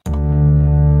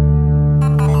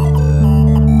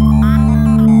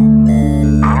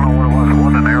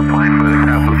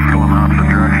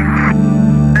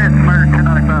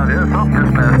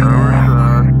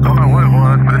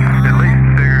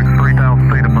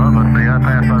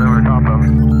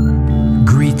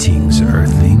Greetings,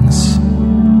 Earthlings.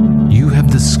 You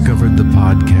have discovered the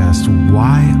podcast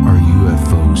Why Are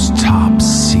UFOs Top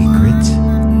Secret?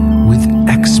 With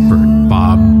expert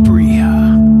Bob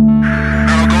Bria.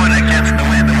 We're going against the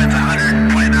wind. The wind's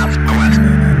 120 knots from the west.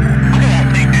 Look at that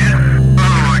thing, dude.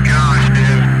 Oh my gosh,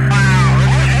 dude.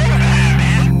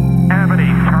 Wow. Have any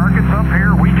targets up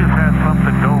here? We just had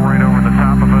something go right over the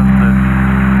top of us that,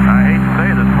 I hate to say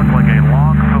this, looked like a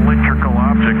long cylindrical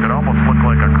object that almost looked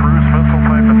like a cruise missile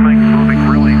type of thing moving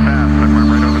really fast that went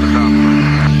right over the top of us.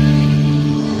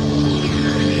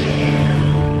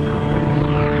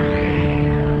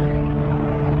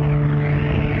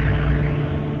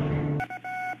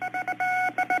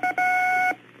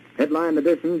 Headline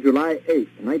edition, July 8,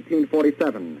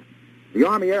 1947. The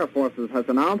Army Air Forces has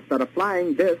announced that a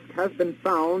flying disc has been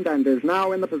found and is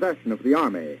now in the possession of the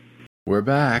Army. We're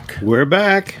back. We're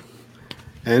back.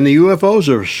 And the UFOs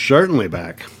are certainly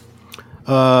back.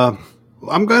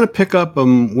 I'm going to pick up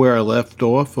where I left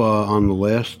off on the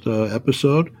last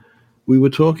episode. We were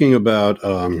talking about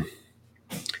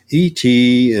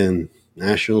E.T. and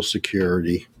national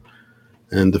security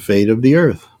and the fate of the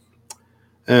Earth.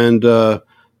 And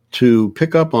to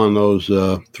pick up on those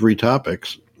three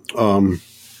topics, and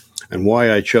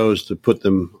why I chose to put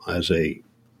them as a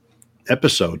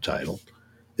episode title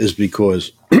is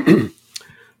because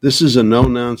this is a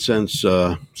no-nonsense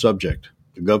subject.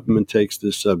 The government takes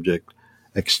this subject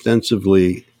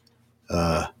extensively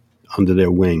under their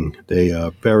wing. They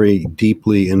are very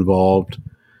deeply involved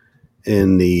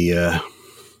in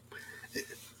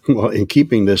in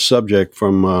keeping this subject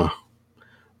from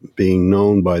being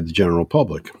known by the general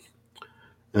public.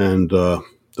 And the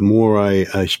more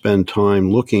I spend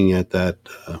time looking at that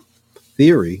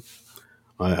theory,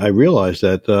 I realize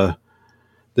that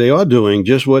they are doing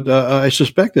just what I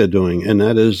suspect they're doing, and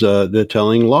that is they're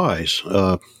telling lies.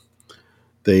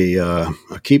 They are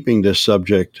keeping this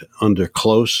subject under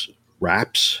close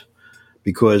wraps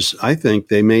because I think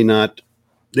they may not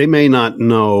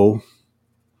know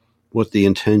what the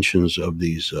intentions of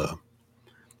these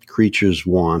creatures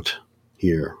want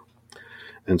here.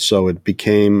 And so it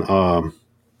became a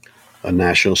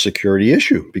national security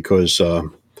issue because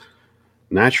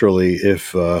naturally,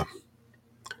 if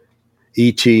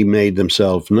E.T. made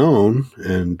themselves known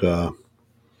and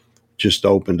just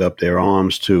opened up their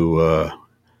arms to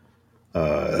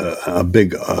a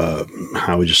big,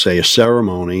 how would you say, a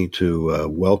ceremony to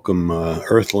welcome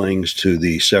Earthlings to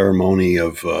the ceremony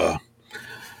of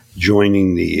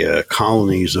joining the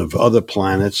colonies of other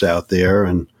planets out there.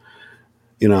 And,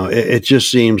 you know, it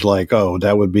just seems like, oh,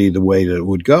 that would be the way that it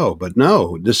would go. But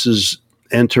no, this is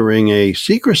entering a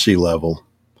secrecy level.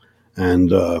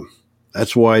 And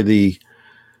that's why the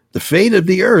fate of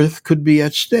the Earth could be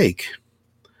at stake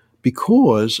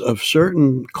because of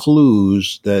certain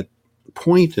clues that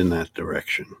point in that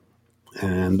direction.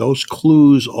 And those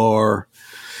clues are,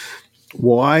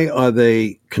 why are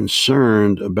they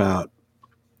concerned about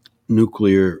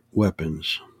nuclear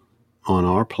weapons on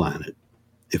our planet?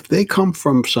 If they come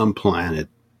from some planet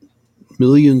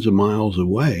millions of miles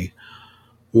away,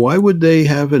 why would they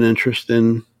have an interest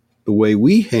in the way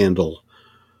we handle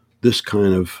this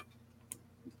kind of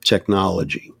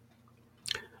technology?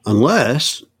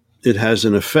 Unless it has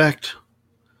an effect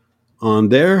on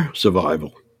their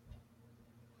survival.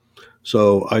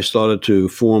 So I started to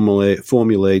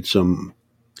formulate some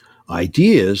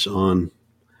ideas on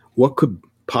what could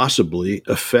possibly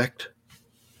affect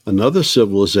another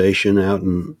civilization out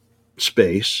in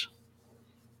space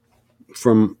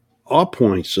from our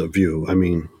points of view. I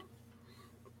mean,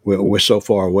 we're so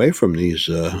far away from these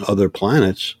other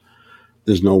planets,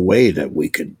 there's no way that we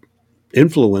could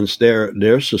influence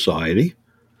their society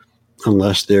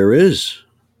unless there is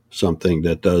something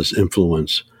that does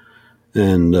influence.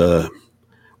 And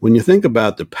when you think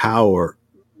about the power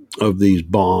of these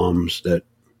bombs that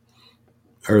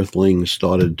Earthlings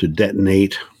started to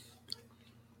detonate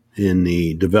in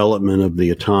the development of the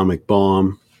atomic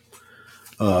bomb,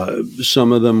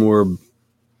 some of them were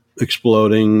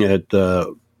exploding at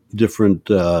different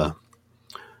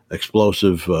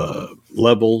explosive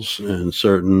levels, and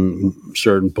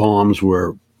certain bombs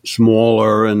were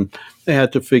smaller, and they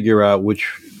had to figure out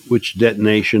which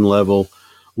detonation level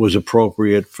was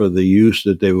appropriate for the use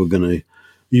that they were going to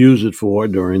use it for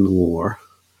during the war.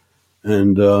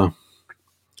 And who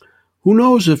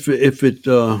knows if it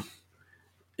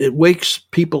wakes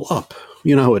people up,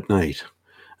 at night,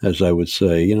 as I would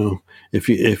say.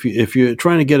 If you're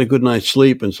trying to get a good night's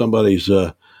sleep and somebody's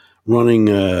running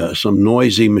some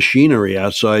noisy machinery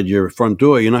outside your front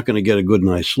door, you're not going to get a good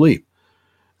night's sleep.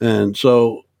 And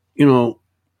so,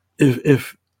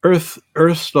 if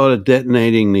Earth started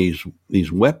detonating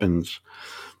these weapons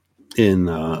in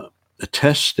a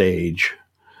test stage,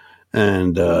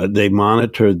 and they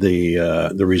monitored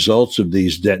the results of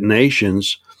these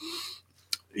detonations.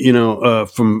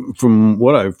 From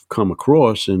what I've come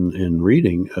across in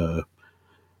reading,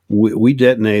 we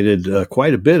detonated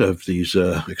quite a bit of these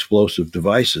explosive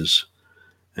devices,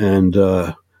 and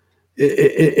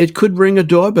it could ring a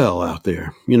doorbell out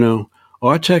there.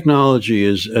 Our technology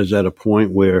is at a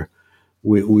point where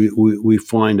we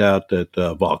find out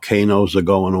that volcanoes are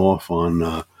going off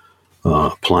on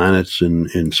planets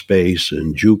in space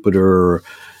and Jupiter,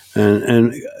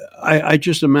 and I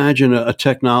just imagine a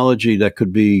technology that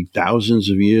could be thousands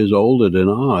of years older than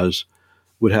ours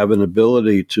would have an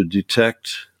ability to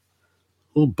detect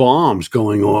little bombs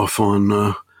going off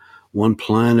on one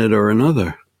planet or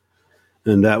another,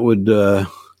 and that would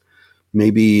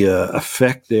maybe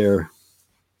affect their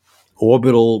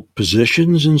orbital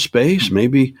positions in space.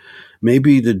 Maybe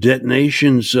the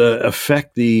detonations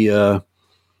affect the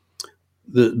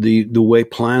way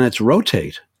planets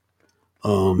rotate.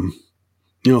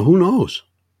 Who knows?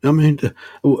 I mean,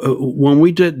 when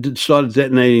we started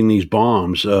detonating these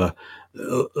bombs,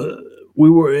 we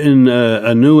were in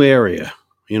a new area.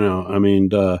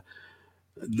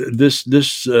 This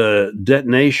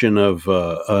detonation of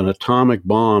an atomic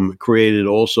bomb created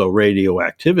also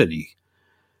radioactivity,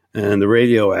 and the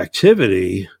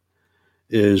radioactivity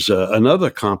is another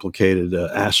complicated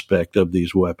aspect of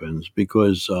these weapons,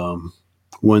 because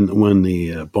when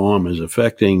the bomb is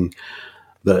affecting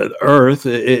the Earth,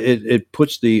 it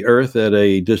puts the Earth at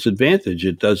a disadvantage.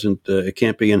 It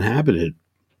can't be inhabited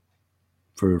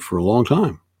for a long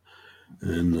time.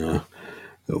 And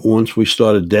once we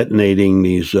started detonating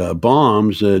these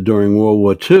bombs during World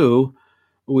War II,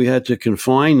 we had to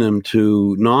confine them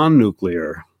to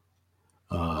non-nuclear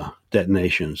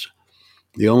detonations.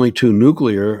 The only two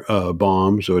nuclear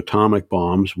bombs or atomic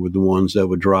bombs were the ones that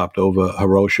were dropped over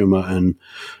Hiroshima and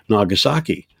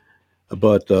Nagasaki.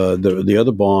 But the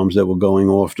other bombs that were going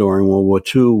off during World War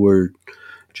II were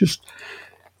just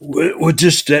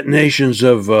detonations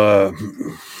of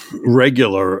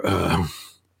regular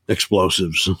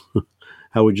explosives.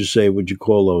 How would you say? Would you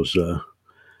call those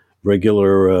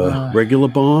regular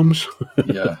bombs?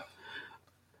 Yeah,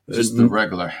 just the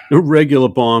regular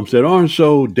bombs that aren't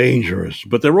so dangerous,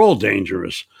 but they're all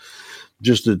dangerous.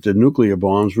 Just that the nuclear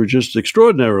bombs were just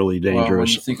extraordinarily dangerous. Well, when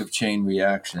you think of chain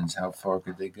reactions, how far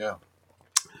could they go?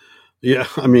 Yeah,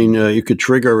 I mean, you could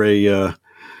trigger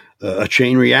a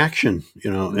chain reaction,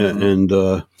 and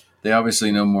they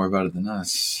obviously know more about it than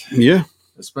us. Yeah,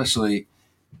 especially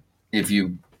if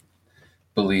you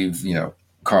believe,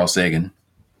 Carl Sagan.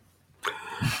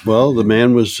 Well, the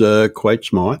man was quite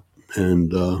smart,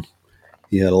 and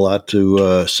he had a lot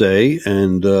to say.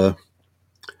 And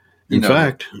in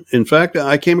fact,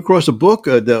 I came across a book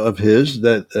of his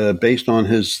that based on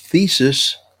his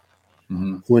thesis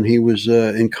when he was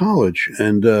in college,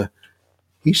 and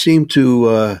he seemed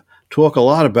to talk a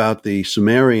lot about the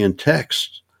Sumerian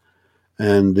text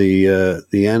and the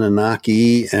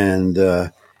Anunnaki,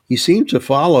 and he seemed to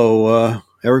follow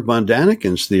Eric von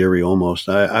Daniken's theory almost.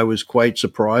 I was quite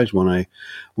surprised when I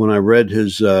read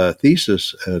his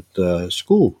thesis at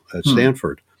school at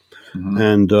Stanford,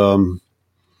 and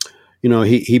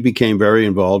he became very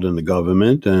involved in the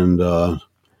government, and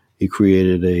he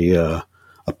created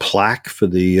a plaque for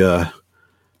the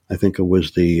I think it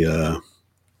was the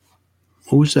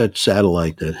what was that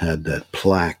satellite that had that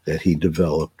plaque that he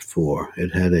developed for?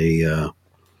 It had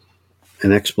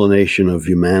an explanation of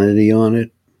humanity on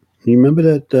it. You remember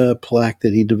that plaque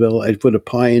that he developed for the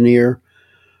Pioneer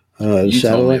you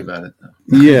satellite? Told me about it,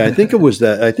 though. Yeah, I think it was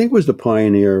that. I think it was the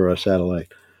Pioneer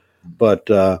satellite. But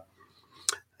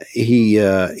he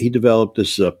developed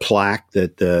this plaque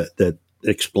that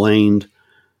explained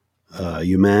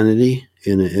humanity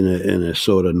in a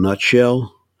sort of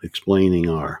nutshell, explaining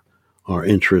our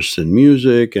interest in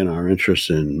music and our interest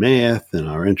in math and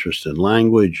our interest in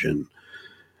language, and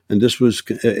this was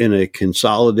in a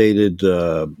consolidated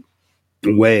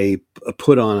way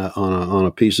put on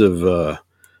a piece of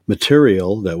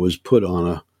material that was put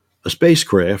on a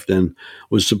spacecraft and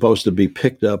was supposed to be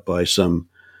picked up by some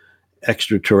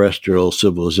extraterrestrial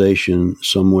civilization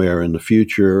somewhere in the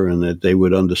future, and that they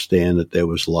would understand that there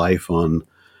was life on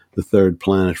the third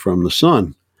planet from the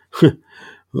sun.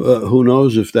 Who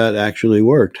knows if that actually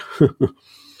worked?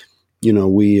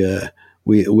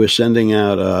 We're sending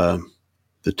out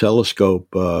the telescope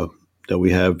that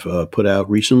we have put out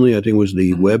recently. I think it was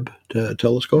the Webb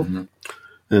telescope,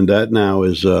 and that now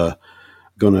is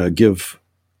going to give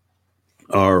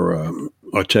our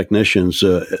our technicians,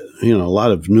 a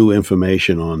lot of new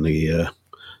information on the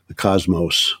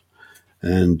cosmos,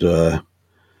 and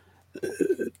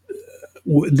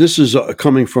this is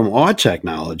coming from our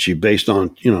technology based on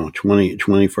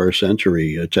 21st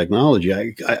century technology.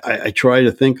 I try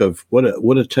to think of what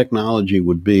a technology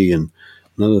would be in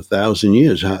another 1,000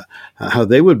 years. How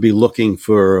they would be looking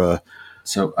for.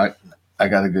 So I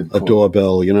got a good a quote.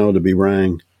 doorbell, to be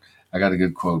rang. I got a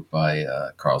good quote by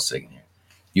Carl Sagan here.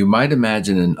 You might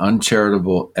imagine an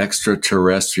uncharitable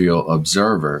extraterrestrial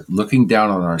observer looking down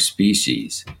on our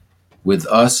species, with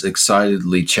us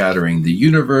excitedly chattering, "The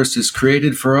universe is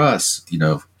created for us,"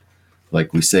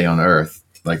 like we say on Earth,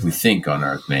 like we think on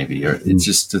Earth, maybe. Or it's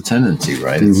just a tendency,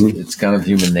 right? It's kind of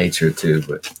human nature too,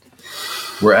 but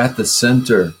we're at the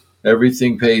center.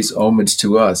 Everything pays homage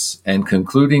to us, and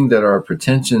concluding that our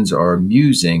pretensions are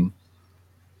amusing.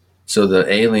 So the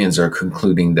aliens are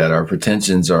concluding that our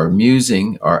pretensions are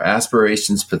amusing, our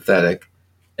aspirations pathetic,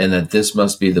 and that this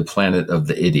must be the planet of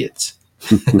the idiots.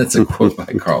 That's a quote by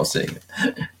Carl Sagan.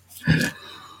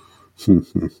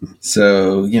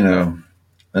 So,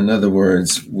 in other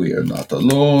words, we are not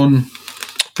alone.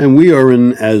 And we are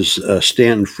in, as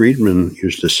Stanton Friedman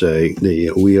used to say,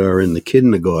 we are in the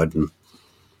kindergarten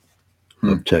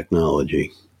of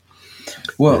technology.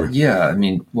 Well, yeah, I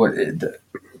mean,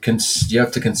 you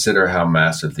have to consider how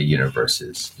massive the universe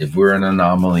is. If we're an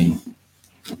anomaly,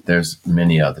 there's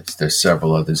many others. There's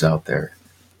several others out there.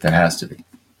 There has to be.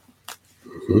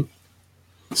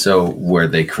 So were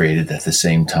they created at the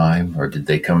same time, or did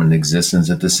they come into existence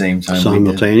at the same time?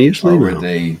 Simultaneously? Or were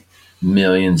they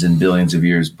millions and billions of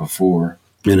years before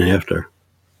and after?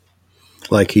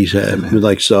 Like he said,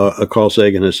 Carl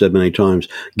Sagan has said many times,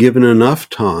 given enough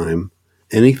time,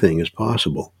 anything is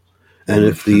possible. And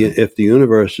if the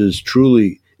universe is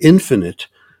truly infinite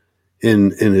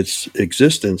in its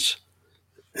existence,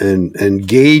 and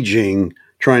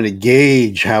trying to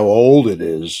gauge how old it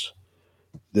is,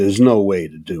 there's no way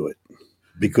to do it,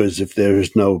 because if there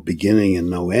is no beginning and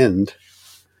no end,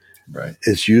 right,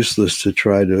 it's useless to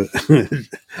try to.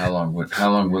 How long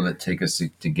will it take us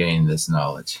to gain this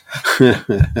knowledge?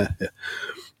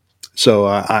 So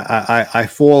I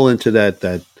fall into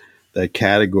that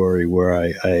category where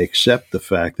I accept the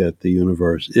fact that the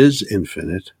universe is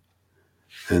infinite,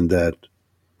 and that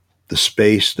the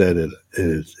space that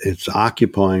it's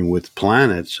occupying with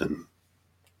planets and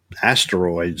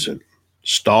asteroids and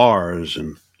stars,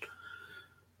 and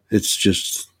it's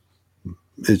just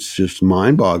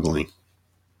mind-boggling.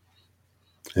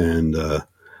 And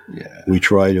we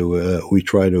try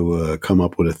to come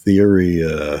up with a theory.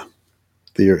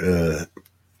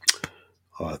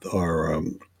 Our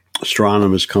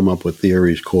astronomers come up with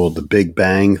theories called the Big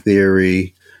Bang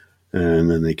theory,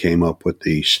 and then they came up with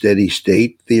the steady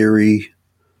state theory,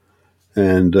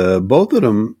 and both of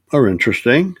them are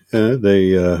interesting.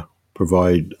 They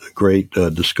provide a great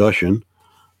discussion,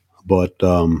 but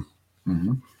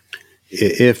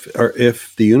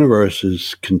if the universe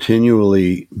has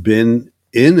continually been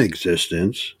in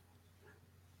existence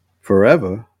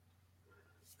forever,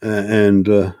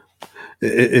 and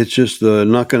it's just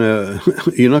not gonna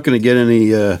you're not gonna get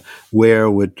anywhere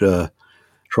with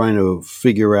trying to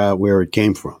figure out where it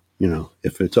came from.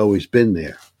 If it's always been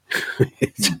there.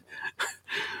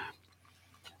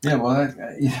 Yeah, well,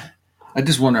 I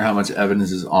just wonder how much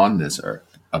evidence is on this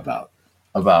earth about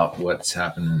what's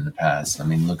happened in the past. I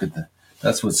mean, look at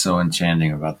that's what's so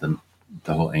enchanting about the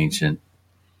whole ancient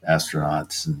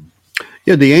astronauts.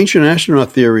 Yeah, the ancient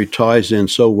astronaut theory ties in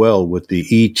so well with the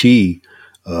ET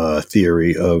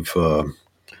theory of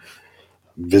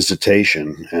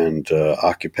visitation and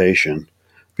occupation,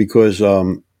 because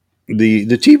the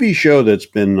TV show that's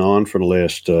been on for the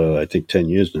last, I think, 10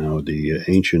 years now, the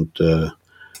Ancient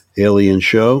Alien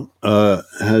Show,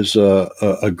 has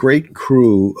a great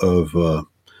crew of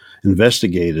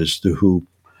investigators who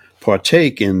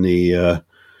partake in the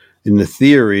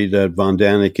theory that von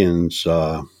Daniken's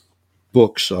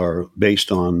books are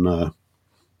based on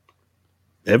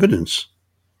evidence.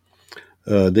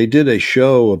 They did a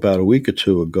show about a week or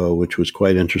two ago, which was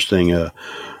quite interesting.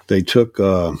 They took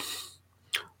a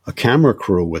camera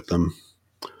crew with them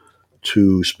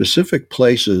to specific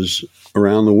places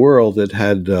around the world that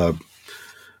had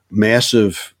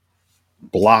massive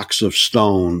blocks of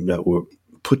stone that were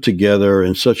put together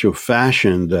in such a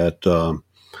fashion that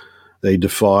they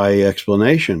defy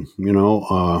explanation.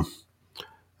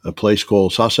 A place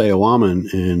called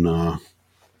Sacsayhuaman in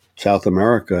South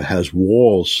America has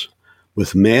walls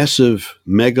with massive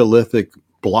megalithic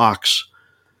blocks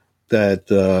that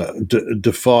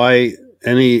defy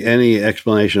any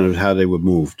explanation of how they were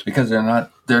moved. Because they're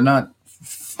not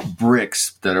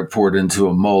bricks that are poured into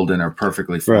a mold and are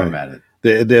perfectly formatted.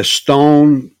 They're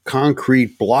stone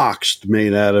concrete blocks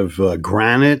made out of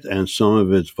granite, and some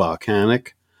of it's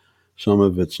volcanic, some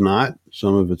of it's not,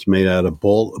 some of it's made out of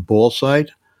bauxite,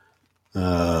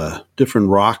 different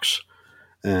rocks,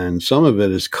 and some of it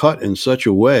is cut in such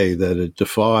a way that it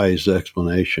defies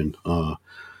explanation.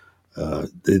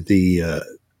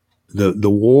 The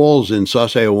walls in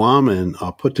Sacsayhuaman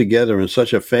are put together in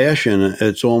such a fashion,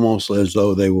 it's almost as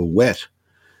though they were wet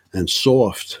and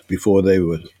soft before they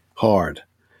were hard.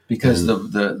 Because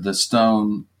the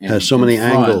stone has so many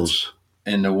angles.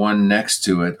 And the one next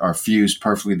to it are fused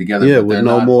perfectly together. Yeah, with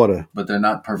no mortar. But they're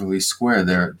not perfectly square.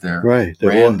 They're right. They're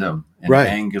random and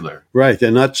angular. Right. They're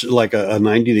not like a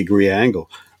 90-degree angle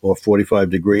or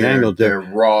 45-degree angle. They're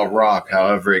raw rock,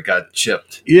 however it got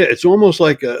chipped. Yeah, it's almost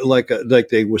like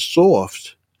they were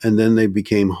soft and then they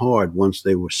became hard once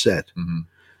they were set. Mm-hmm.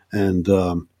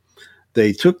 And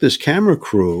they took this camera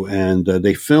crew and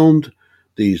they filmed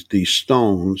these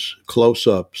stones close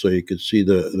up so you could see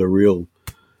the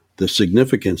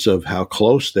significance of how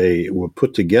close they were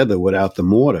put together without the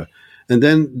mortar. And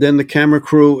then the camera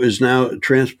crew is now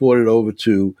transported over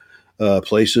to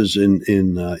places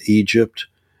in Egypt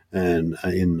and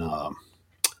in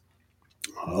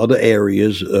other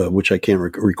areas, which I can't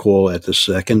recall at the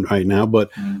second right now,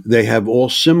 but they have all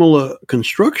similar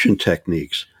construction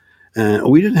techniques. And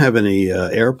we didn't have any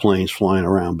airplanes flying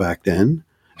around back then,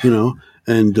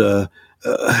 and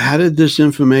how did this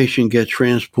information get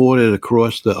transported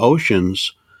across the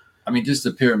oceans? I mean, just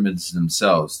the pyramids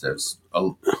themselves, there's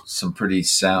some pretty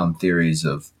sound theories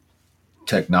of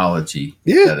technology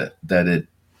that it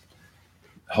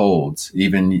holds,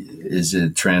 even is a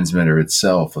transmitter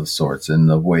itself of sorts, and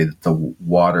the way that the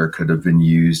water could have been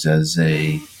used as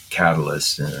a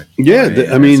catalyst.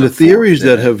 The theories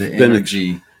that have been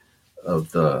energy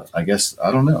of I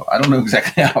don't know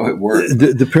exactly how it works.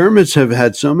 The pyramids have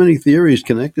had so many theories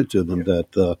connected to them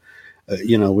that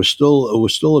we're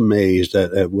still amazed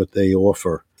at what they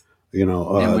offer.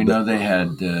 And we know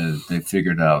they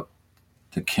figured out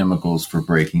the chemicals for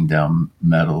breaking down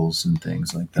metals and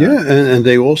things like that. Yeah, and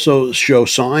they also show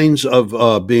signs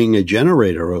of being a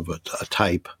generator of a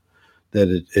type,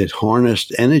 that it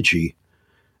harnessed energy,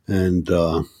 and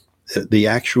the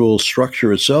actual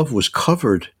structure itself was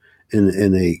covered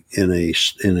in a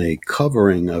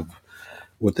covering of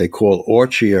what they call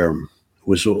orchium. It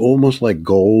was almost like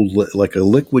gold, like a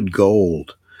liquid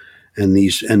gold, and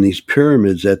these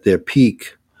pyramids at their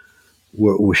peak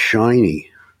were shiny.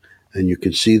 And you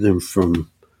could see them from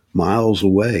miles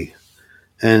away.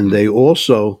 And they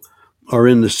also are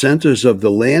in the centers of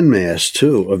the landmass,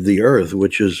 too, of the Earth,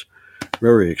 which is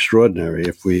very extraordinary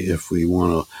if we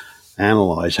want to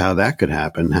analyze how that could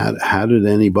happen. How did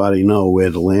anybody know where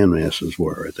the landmasses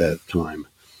were at that time?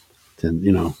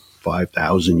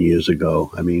 5,000 years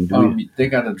ago. I mean, they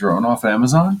got a drone off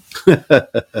Amazon?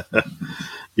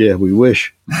 Yeah, we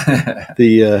wish.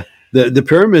 The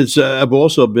pyramids have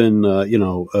also been,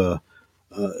 the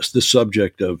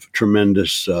subject of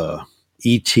tremendous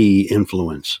ET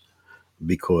influence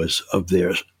because of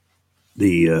the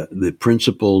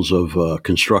principles of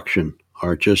construction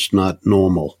are just not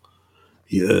normal.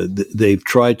 They've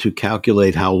tried to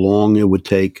calculate how long it would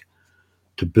take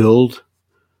to build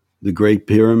the Great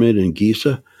Pyramid in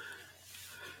Giza,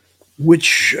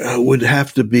 which would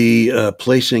have to be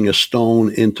placing a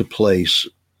stone into place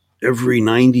every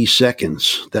 90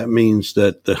 seconds. That means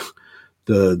that the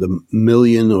 1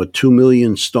 million or 2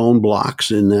 million stone blocks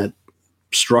in that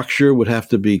structure would have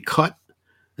to be cut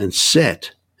and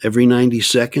set every 90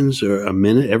 seconds or a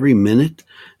minute, every minute.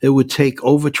 It would take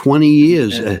over 20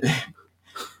 years.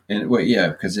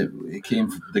 Because it came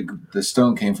from, the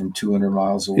stone came from 200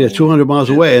 miles away. Yeah, 200 miles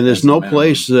away, and there's no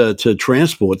place to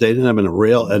transport. They didn't have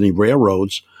any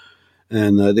railroads,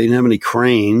 and they didn't have any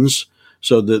cranes.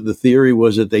 So the theory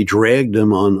was that they dragged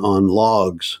them on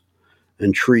logs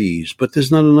and trees, but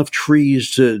there's not enough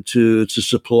trees to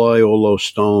supply all those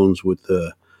stones with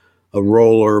a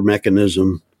roller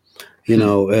mechanism,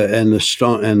 and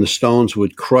the stones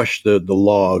would crush the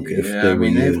log if they were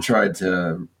used.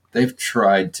 They've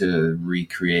tried to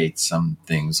recreate some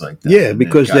things like that. Yeah,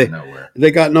 because they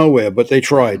got nowhere, but they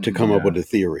tried to come up with a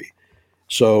theory.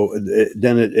 So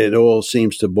then it all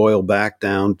seems to boil back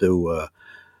down to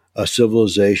a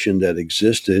civilization that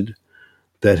existed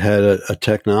that had a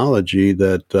technology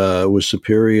that was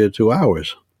superior to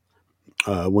ours.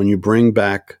 When you bring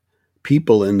back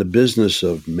people in the business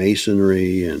of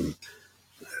masonry and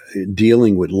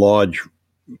dealing with large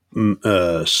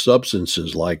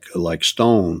substances like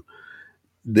stone,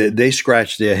 they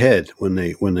scratch their head when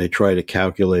they try to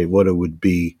calculate what it would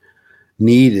be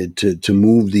needed to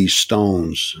move these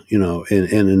stones, in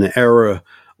an era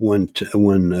when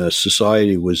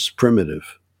society was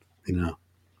primitive.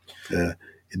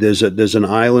 There's an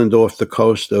island off the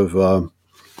coast of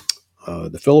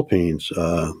the Philippines,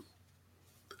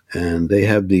 and they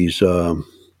have these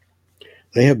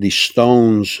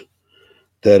stones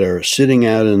that are sitting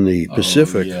out in the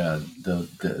Pacific. Yeah,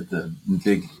 the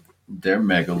big, they're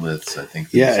megaliths, I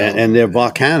think. Yeah, and they're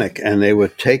volcanic, and they were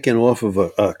taken off of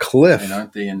a cliff. And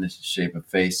aren't they in the shape of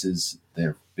faces?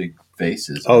 They're big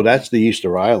faces. Oh, that's the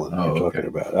Easter Island you're talking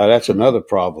about. That's another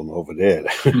problem over there.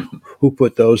 Who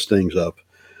put those things up?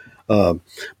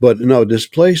 But no, this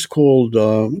place called,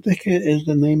 what the heck is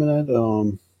the name of that?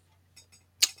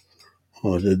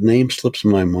 The name slips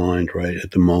my mind right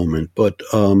at the moment. But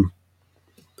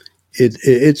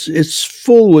it's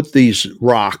full with these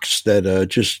rocks that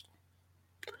just,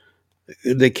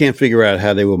 they can't figure out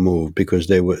how they were moved because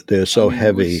they're so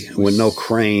heavy with no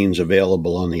cranes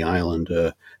available on the island.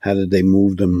 How did they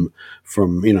move them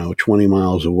from 20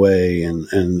 miles away? And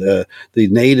the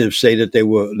natives say that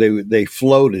they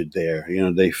floated there.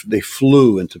 They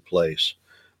flew into place,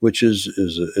 which is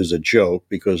a joke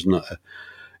because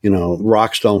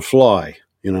rocks don't fly.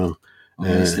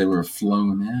 Unless they were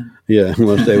flown in. Yeah,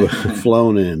 unless they were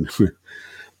flown in.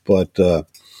 But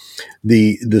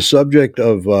the subject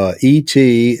of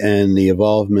E.T. and the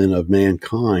evolvement of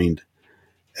mankind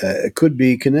could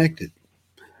be connected.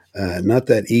 Not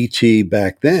that E.T.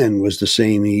 back then was the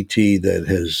same E.T. that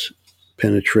has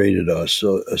penetrated our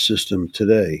system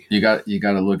today. You got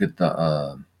to look at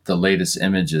the latest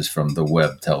images from the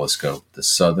Webb telescope, the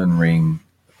Southern Ring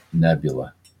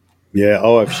Nebula. Yeah,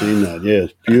 I've seen that. Yeah,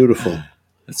 it's beautiful.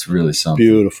 It's really something.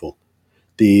 Beautiful.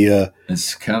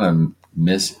 It's kind of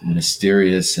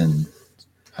mysterious and,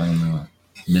 I don't know,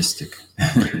 mystic.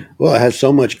 Well, it has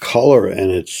so much color,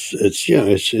 and it's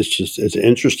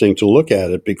interesting to look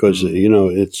at it because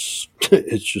it's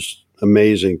just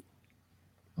amazing.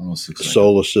 Almost looks like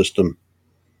solar system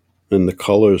and the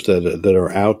colors that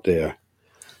are out there.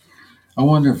 I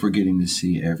wonder if we're getting to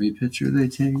see every picture they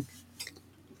take.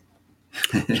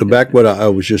 So back what I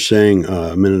was just saying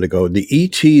a minute ago, the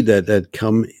ET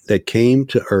that came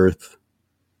to Earth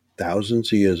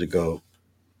thousands of years ago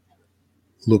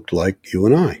looked like you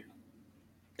and I.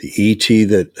 The ET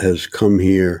that has come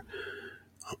here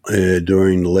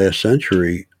during the last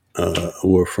century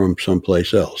were from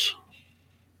someplace else.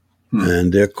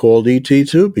 And they're called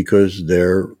ET2 because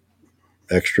they're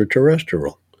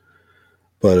extraterrestrial.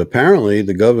 But apparently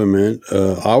the government,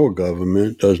 our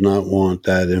government, does not want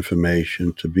that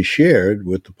information to be shared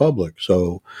with the public.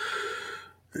 So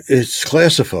it's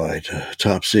classified,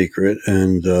 top secret,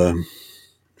 and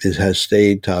it has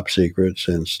stayed top secret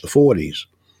since the 40s,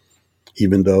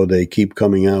 even though they keep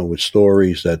coming out with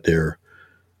stories that they're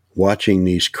watching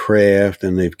these craft,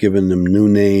 and they've given them new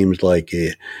names like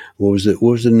what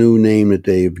was the new name that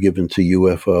they've given to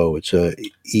UFO? It's a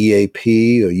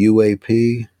EAP or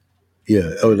UAP.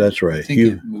 Yeah. Oh, that's right. I think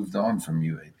it moved on from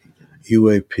UAP.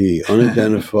 UAP,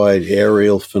 unidentified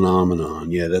aerial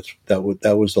phenomenon. Yeah, that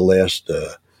was the last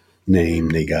name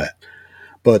they got.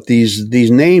 But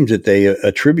these names that they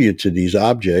attribute to these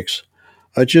objects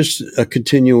are just a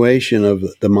continuation of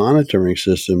the monitoring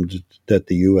system that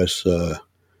the U.S.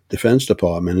 Defense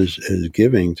Department is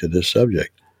giving to this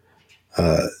subject.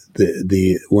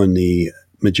 When the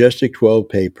Majestic 12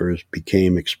 papers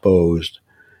became exposed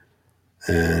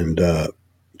and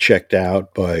checked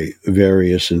out by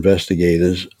various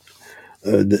investigators,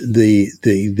 the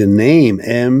name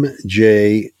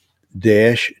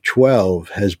MJ-12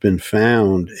 has been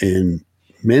found in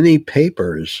many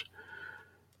papers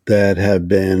that have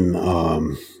been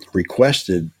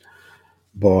requested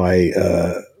by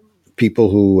people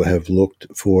who have looked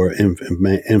for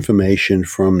information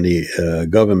from the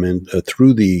government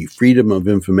through the Freedom of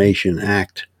Information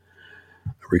Act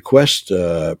request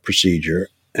procedure,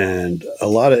 and a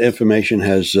lot of information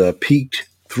has peeked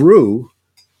through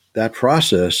that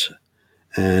process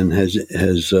and has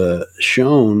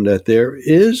shown that there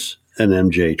is an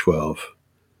MJ-12,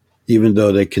 even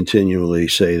though they continually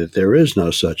say that there is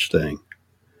no such thing.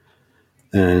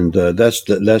 And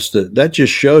that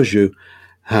just shows you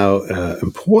how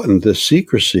important this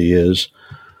secrecy is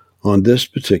on this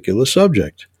particular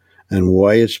subject, and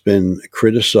why it's been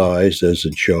criticized as a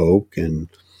joke. And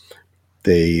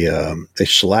they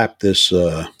slapped this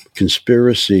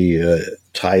conspiracy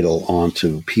title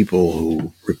onto people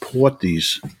who report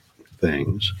these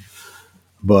things.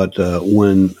 But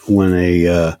when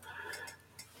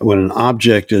an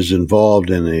object is involved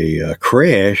in a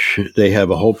crash, they have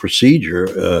a whole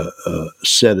procedure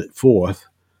set it forth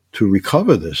to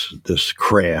recover this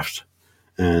craft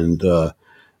And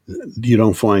you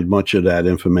don't find much of that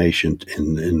information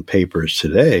in papers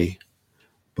today.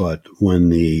 But when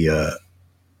the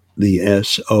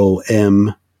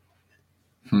SOM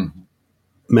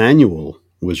manual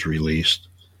was released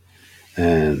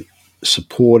and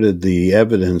supported the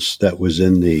evidence that was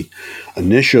in the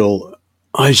initial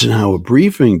Eisenhower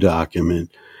briefing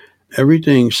document,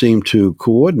 everything seemed to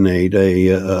coordinate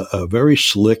a very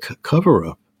slick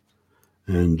cover-up.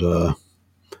 And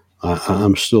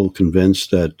I'm still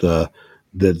convinced that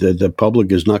the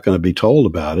public is not going to be told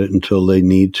about it until they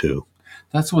need to.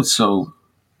 That's what's so,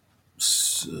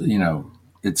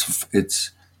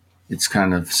 it's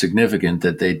kind of significant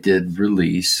that they did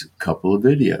release a couple of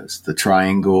videos. The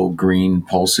triangle green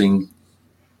pulsing,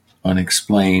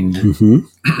 unexplained.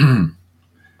 Mm-hmm.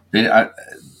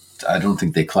 I don't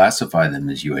think they classify them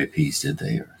as UAPs, did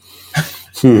they?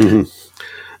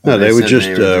 No, they would just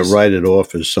write it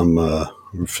off as some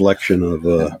reflection of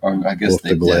or I guess off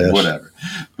they the glass. did, whatever.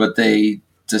 But they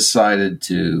decided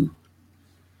to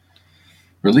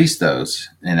release those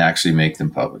and actually make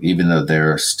them public, even though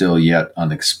they're still yet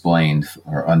unexplained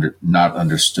or not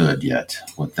understood yet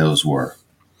what those were.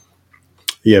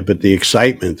 Yeah, but the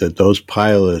excitement that those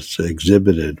pilots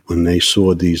exhibited when they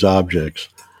saw these objects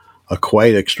are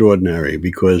quite extraordinary,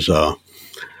 because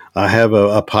I have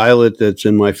a pilot that's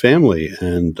in my family,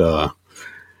 and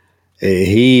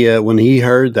he when he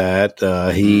heard that,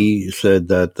 he said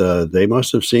that they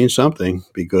must have seen something,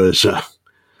 because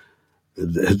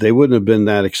they wouldn't have been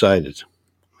that excited.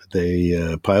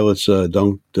 They pilots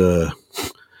don't.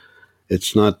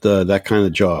 It's not that kind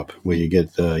of job where you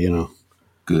get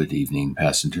Good evening,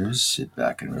 passengers. Sit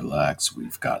back and relax.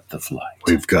 We've got the flight.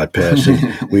 We've got passing.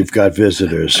 We've got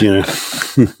visitors. I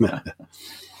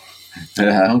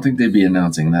don't think they'd be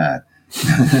announcing that.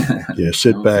 Yeah,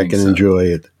 sit back and enjoy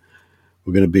it.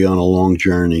 We're going to be on a long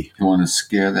journey. You want to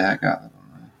scare the heck out of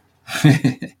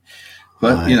them.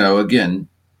 But, again,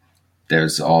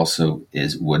 there's also,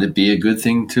 would it be a good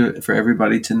thing for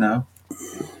everybody to know?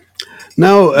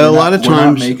 No, a lot of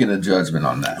times we're not making a judgment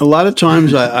on that. A lot of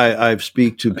times I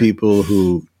speak to people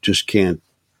who just can't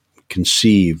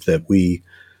conceive that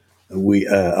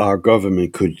our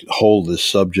government could hold this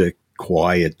subject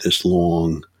quiet this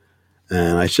long.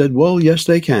 And I said, well, yes,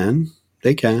 they can.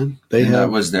 They can.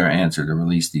 That was their answer, to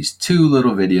release these two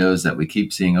little videos that we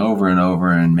keep seeing over and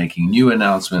over and making new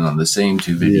announcement on the same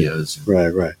two videos. Yeah,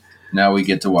 right. Now we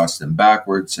get to watch them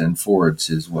backwards and forwards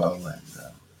as well,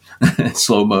 and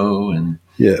slow-mo. And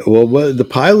yeah, well, the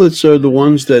pilots are the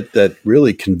ones that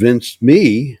really convinced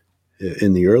me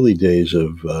in the early days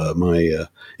of my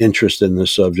interest in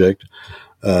this subject.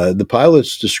 The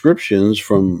pilots' descriptions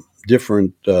from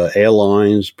different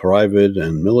airlines, private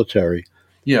and military.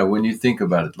 Yeah, when you think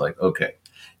about it, like, okay,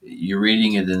 you're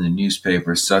reading it in the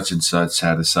newspaper, such and such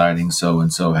had a sighting, so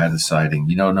and so had a sighting.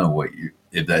 You don't know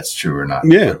if that's true or not.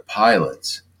 Yeah, but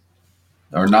pilots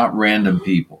are not random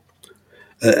people,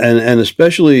 and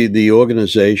especially the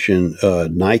organization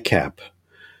NICAP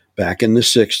back in the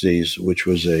 60s, which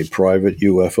was a private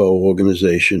UFO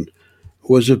organization,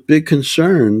 was a big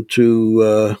concern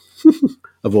to,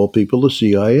 of all people, the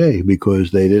CIA, because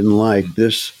they didn't like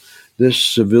this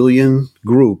civilian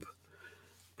group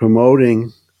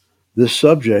promoting this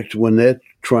subject when they're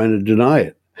trying to deny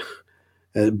it.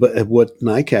 But what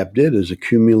NICAP did is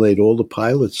accumulate all the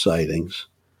pilot sightings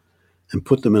and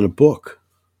put them in a book.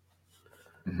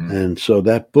 Mm-hmm. And so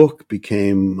that book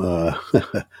became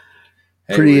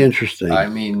pretty interesting. I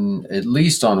mean, at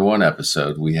least on one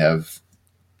episode, we have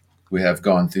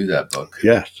gone through that book.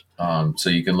 Yes. So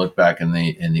you can look back in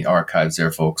the archives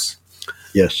there, folks.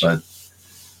 Yes. But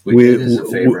it is a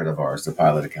favorite of ours, the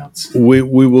pilot accounts. We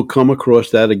will come across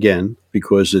that again,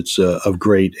 because it's of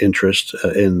great interest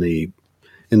in the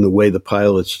way the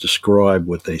pilots describe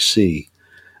what they see.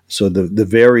 So the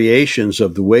variations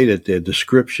of the way that their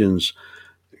descriptions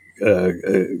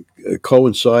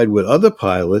coincide with other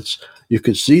pilots, you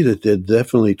can see that they're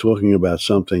definitely talking about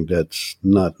something that's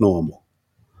not normal.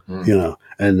 Mm.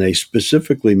 And they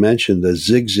specifically mentioned the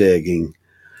zigzagging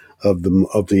of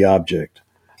the object.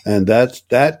 And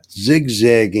that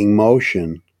zigzagging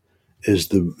motion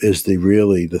is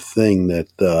really the thing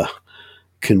that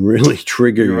can really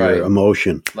trigger your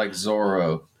emotion. Like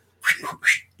Zorro.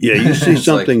 Yeah, you see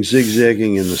something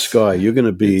zigzagging in the sky, you're going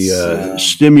to be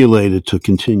stimulated to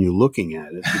continue looking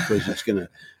at it, because it's going to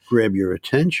grab your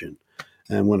attention.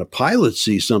 And when a pilot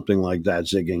sees something like that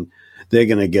zigging, they're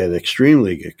going to get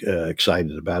extremely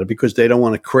excited about it, because they don't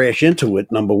want to crash into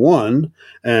it, number one,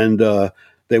 and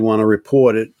they want to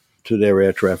report it to their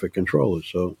air traffic controllers.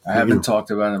 So I haven't talked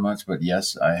about it much, but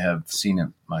yes, I have seen it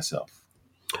myself.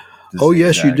 the Oh,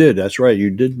 yes, you zigzag did. That's right. You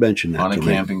did mention that on a to me.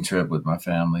 camping trip with my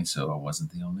family, so I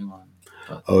wasn't the only one.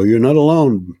 But Oh, you're not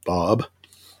alone, Bob.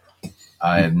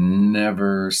 I have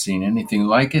never seen anything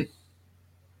like it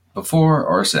before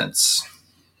or since.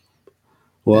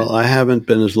 Well, I haven't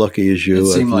been as lucky as you. It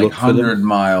seemed I've like looked for them.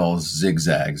 100-mile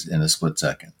zigzags in a split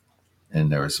second,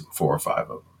 and there was 4 or 5 of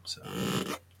them. So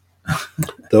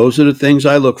Those are the things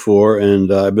I look for,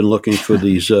 and I've been looking for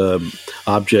these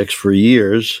objects for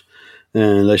years,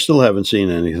 and I still haven't seen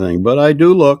anything. But I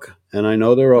do look, and I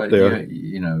know they're up but there.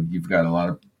 you've got a lot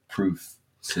of proof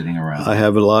sitting around. I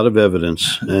have a lot of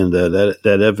evidence, and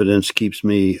that evidence keeps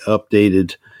me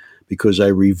updated because I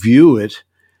review it,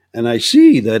 and I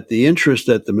see that the interest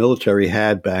that the military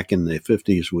had back in the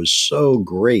 50s was so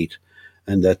great,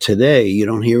 and that today you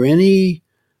don't hear any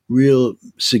real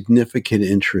significant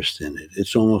interest in it.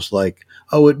 It's almost like,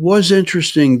 oh, it was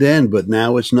interesting then, but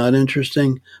now it's not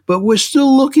interesting. But we're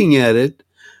still looking at it.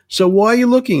 So why are you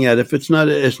looking at it if it's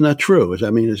not true? I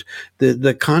mean,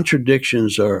 the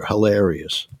contradictions are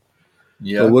hilarious.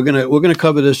 Yeah, So we're gonna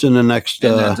cover this in the next.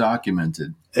 and they're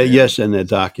documented. Yes, and they're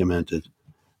documented.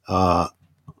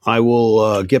 I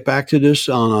will get back to this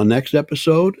on our next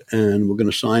episode, and we're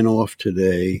going to sign off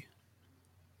today.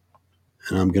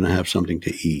 And I'm going to have something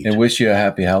to eat. And wish you a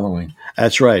happy Halloween.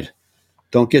 That's right.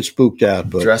 Don't get spooked out.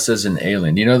 But Dress as an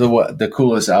alien. You know the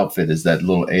coolest outfit is that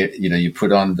little. You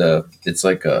put on it's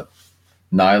like a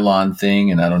nylon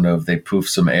thing, and I don't know if they poof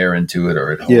some air into it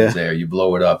or it holds air. You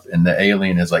blow it up, and the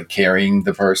alien is like carrying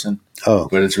the person. Oh,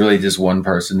 but it's really just one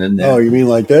person in there. Oh, you mean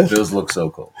like this? Those look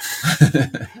so cool.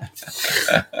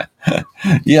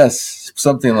 Yes,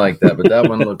 something like that. But that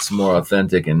one looks more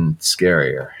authentic and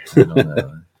scarier. I don't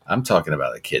know. I'm talking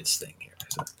about a kid's thing here.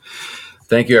 So,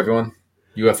 thank you, everyone.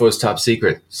 UFO's Top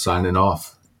Secret, signing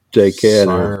off. Take care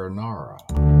now. Sayonara.